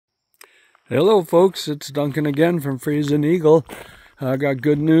Hello folks, it's Duncan again from Freezing Eagle. I got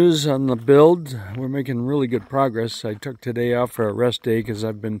good news on the build. We're making really good progress. I took today off for a rest day because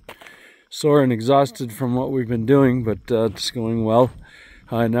I've been sore and exhausted from what we've been doing, but it's going well.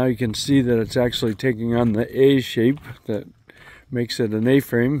 Now you can see that it's actually taking on the A shape that makes it an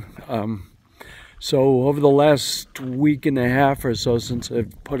A-frame. So over the last week and a half or so since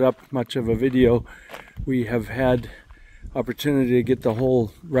I've put up much of a video, we have had opportunity to get the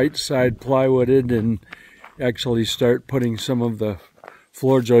whole right side plywooded and actually start putting some of the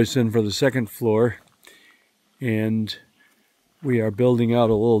floor joists in for the second floor. And we are building out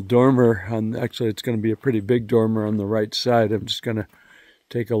a little dormer on, actually it's going to be a pretty big dormer on the right side. I'm just going to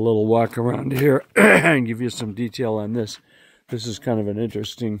take a little walk around here and give you some detail on this. This is kind of an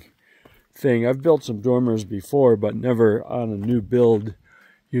interesting thing. I've built some dormers before, but never on a new build.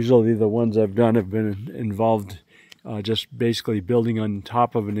 Usually the ones I've done have been involved just basically building on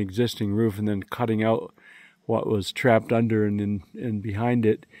top of an existing roof and then cutting out what was trapped under and behind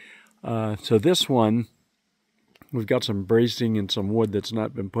it. So this one, we've got some bracing and some wood that's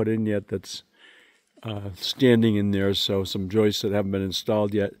not been put in yet that's standing in there, so some joists that haven't been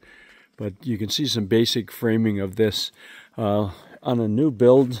installed yet. But you can see some basic framing of this. On a new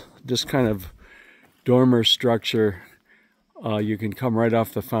build, this kind of dormer structure, you can come right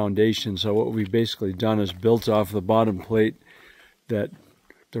off the foundation. So what we've basically done is built off the bottom plate that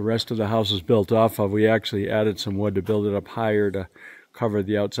the rest of the house is built off of. We actually added some wood to build it up higher to cover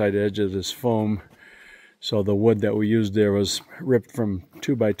the outside edge of this foam. So the wood that we used there was ripped from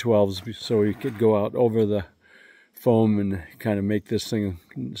 2x12s so we could go out over the foam and kind of make this thing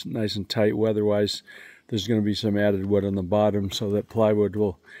nice and tight weather-wise. There's going to be some added wood on the bottom so that plywood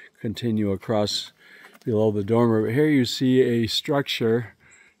will continue across below the dormer. But here you see a structure.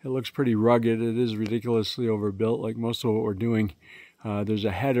 It looks pretty rugged. It is ridiculously overbuilt like most of what we're doing. There's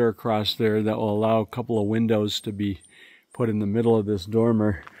a header across there that will allow a couple of windows to be put in the middle of this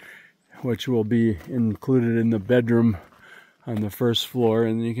dormer, which will be included in the bedroom on the first floor.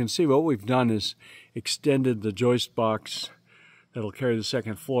 And you can see what we've done is extended the joist box that'll carry the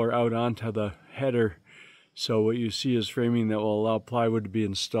second floor out onto the header. So what you see is framing that will allow plywood to be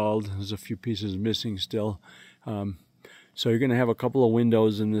installed. There's a few pieces missing still. So you're going to have a couple of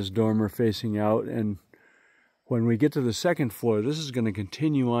windows in this dormer facing out. And when we get to the second floor, this is going to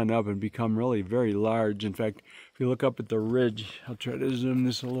continue on up and become really very large. In fact, if you look up at the ridge, I'll try to zoom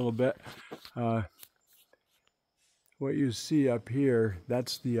this a little bit. What you see up here,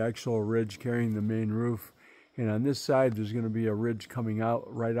 that's the actual ridge carrying the main roof. And on this side, there's going to be a ridge coming out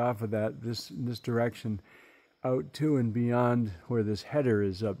right off of that, in this direction, out to and beyond where this header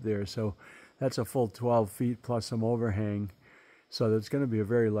is up there. So that's a full 12 feet plus some overhang. So that's going to be a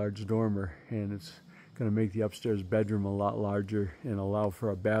very large dormer, and it's going to make the upstairs bedroom a lot larger and allow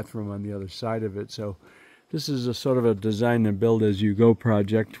for a bathroom on the other side of it. So this is a sort of a design and build as you go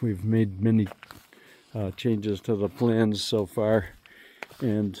project. We've made many changes to the plans so far.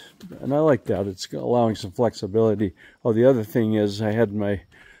 And I like that. It's allowing some flexibility. Oh, the other thing is I had my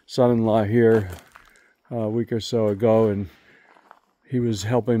son-in-law here a week or so ago, and he was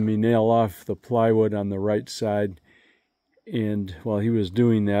helping me nail off the plywood on the right side. And while he was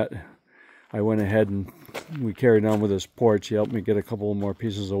doing that, I went ahead and we carried on with his porch. He helped me get a couple more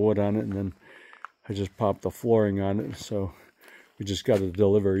pieces of wood on it, and then I just popped the flooring on it. So we just got a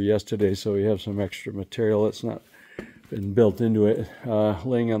delivery yesterday, so we have some extra material that's not been built into it.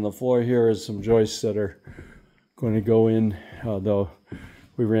 Laying on the floor here is some joists that are going to go in, though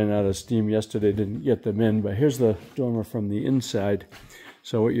we ran out of steam yesterday, didn't get them in. But here's the dormer from the inside.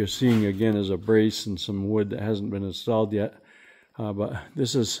 So what you're seeing again is a brace and some wood that hasn't been installed yet. But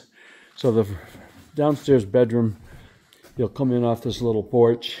this is, so the downstairs bedroom, you'll come in off this little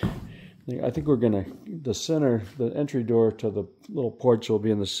porch. I think we're going to, the entry door to the little porch will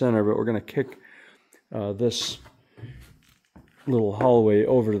be in the center, but we're going to kick this little hallway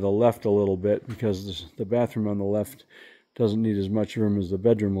over to the left a little bit because the bathroom on the left doesn't need as much room as the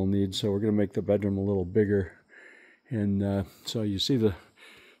bedroom will need. So we're going to make the bedroom a little bigger. And so you see the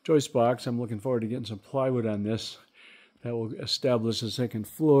joist box. I'm looking forward to getting some plywood on this. That will establish the second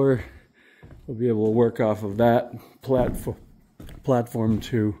floor. We'll be able to work off of that platform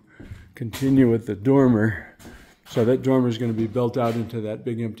to continue with the dormer. So that dormer is going to be built out into that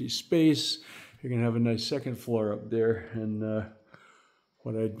big empty space. You're going to have a nice second floor up there. And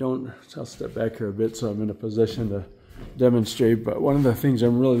I'll step back here a bit so I'm in a position to demonstrate. But one of the things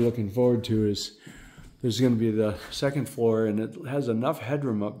I'm really looking forward to is there's going to be the second floor, and it has enough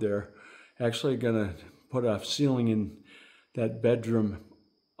headroom up there. Actually going to put a ceiling in that bedroom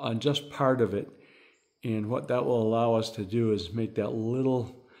on just part of it. And what that will allow us to do is make that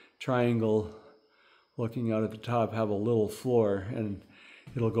little triangle looking out at the top have a little floor, and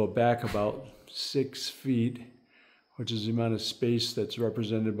it'll go back about 6 feet, which is the amount of space that's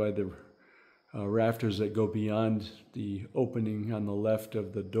represented by the rafters that go beyond the opening on the left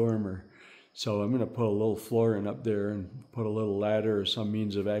of the dormer. So I'm going to put a little floor in up there and put a little ladder or some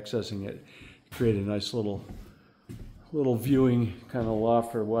means of accessing it, create a nice little viewing kind of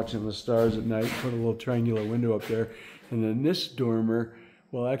loft for watching the stars at night, put a little triangular window up there. And then this dormer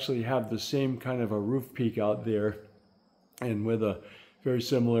will actually have the same kind of a roof peak out there and with a very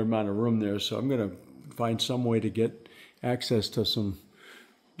similar amount of room there. So I'm going to find some way to get access to some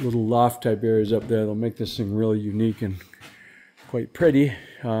little loft type areas up there that'll make this thing really unique and quite pretty.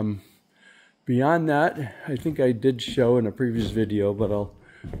 Beyond that, I think I did show in a previous video, but I'll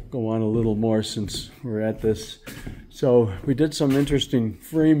go on a little more since we're at this. So we did some interesting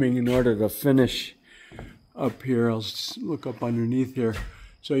framing in order to finish up here. I'll just look up underneath here.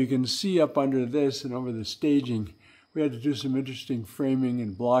 So you can see up under this and over the staging, we had to do some interesting framing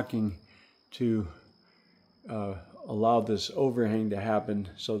and blocking to allow this overhang to happen.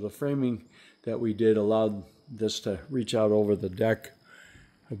 So the framing that we did allowed this to reach out over the deck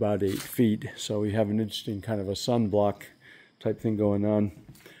about 8 feet. So we have an interesting kind of a sunblock type thing going on.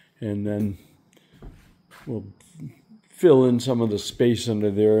 And then we'll fill in some of the space under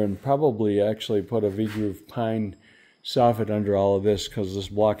there and probably actually put a V-groove pine soffit under all of this, because this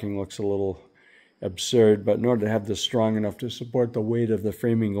blocking looks a little absurd. But in order to have this strong enough to support the weight of the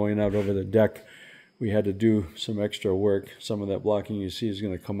framing going out over the deck, we had to do some extra work. Some of that blocking you see is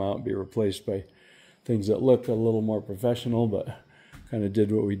going to come out and be replaced by things that look a little more professional, but kind of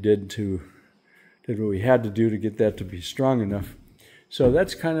did what we had to do to get that to be strong enough. So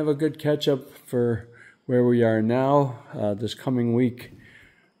that's kind of a good catch-up for where we are now. This coming week,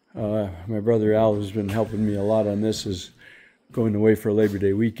 my brother Al, who's been helping me a lot on this, is going away for Labor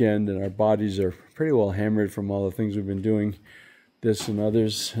Day weekend, and our bodies are pretty well hammered from all the things we've been doing, this and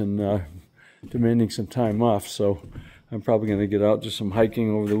others, and demanding some time off. So I'm probably going to get out, do some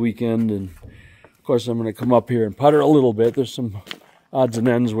hiking over the weekend, and of course I'm going to come up here and putter a little bit. There's some odds and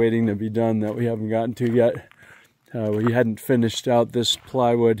ends waiting to be done that we haven't gotten to yet. We hadn't finished out this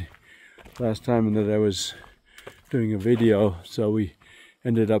plywood last time that I was doing a video, so we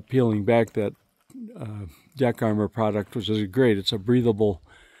ended up peeling back that deck armor product, which is great. It's a breathable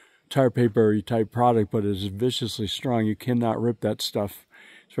tar paper type product, but it's viciously strong. You cannot rip that stuff.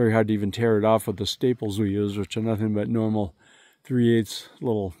 It's very hard to even tear it off with the staples we use, which are nothing but normal 3/8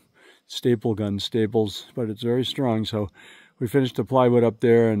 little staple gun staples, but it's very strong. So we finished the plywood up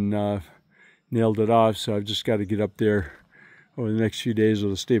there and nailed it off, so I've just got to get up there over the next few days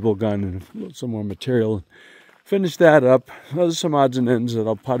with a staple gun and some more material. Finish that up. There's some odds and ends that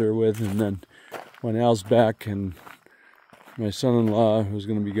I'll putter with, and then when Al's back and my son-in-law, who's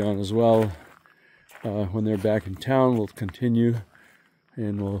going to be gone as well, when they're back in town, we'll continue,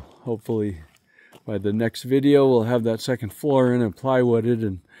 and we'll hopefully, by the next video, we'll have that second floor in and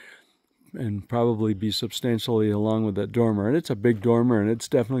plywooded and probably be substantially along with that dormer. And it's a big dormer, and it's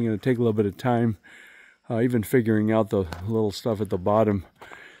definitely going to take a little bit of time. Even figuring out the little stuff at the bottom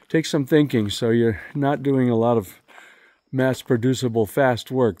takes some thinking, so you're not doing a lot of mass-producible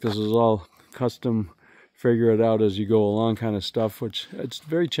fast work. This is all custom, figure it out as you go along kind of stuff, which it's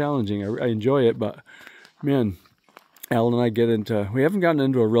very challenging. I enjoy it, but man, Al and I we haven't gotten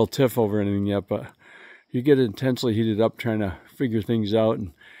into a real tiff over anything yet, but you get intensely heated up trying to figure things out,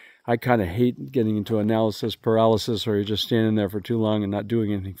 and I kind of hate getting into analysis paralysis where you're just standing there for too long and not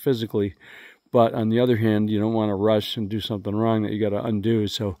doing anything physically. But on the other hand, you don't want to rush and do something wrong that you got to undo.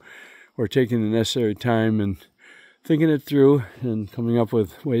 So we're taking the necessary time and thinking it through and coming up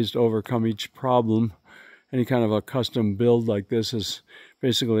with ways to overcome each problem. Any kind of a custom build like this is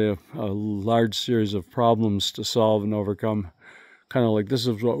basically a large series of problems to solve and overcome. Kind of like, this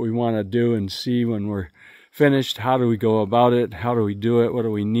is what we want to do and see when we're finished. How do we go about it? How do we do it? What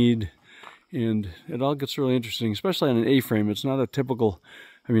do we need? And it all gets really interesting, especially on an A-frame. It's not a typical,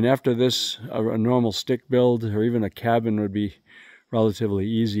 I mean, after this, a normal stick build or even a cabin would be relatively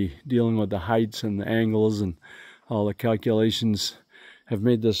easy. Dealing with the heights and the angles and all the calculations have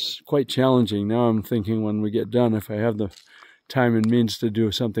made this quite challenging. Now I'm thinking, when we get done, if I have the time and means to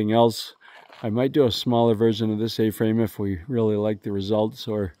do something else, I might do a smaller version of this A-frame if we really like the results,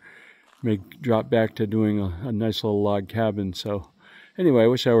 or drop back to doing a nice little log cabin. So anyway, I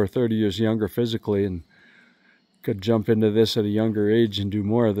wish I were 30 years younger physically and could jump into this at a younger age and do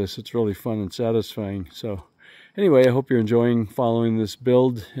more of this. It's really fun and satisfying. So anyway, I hope you're enjoying following this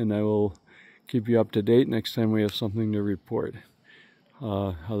build, and I will keep you up to date next time we have something to report.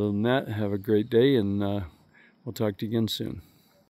 Other than that, have a great day, and we'll talk to you again soon.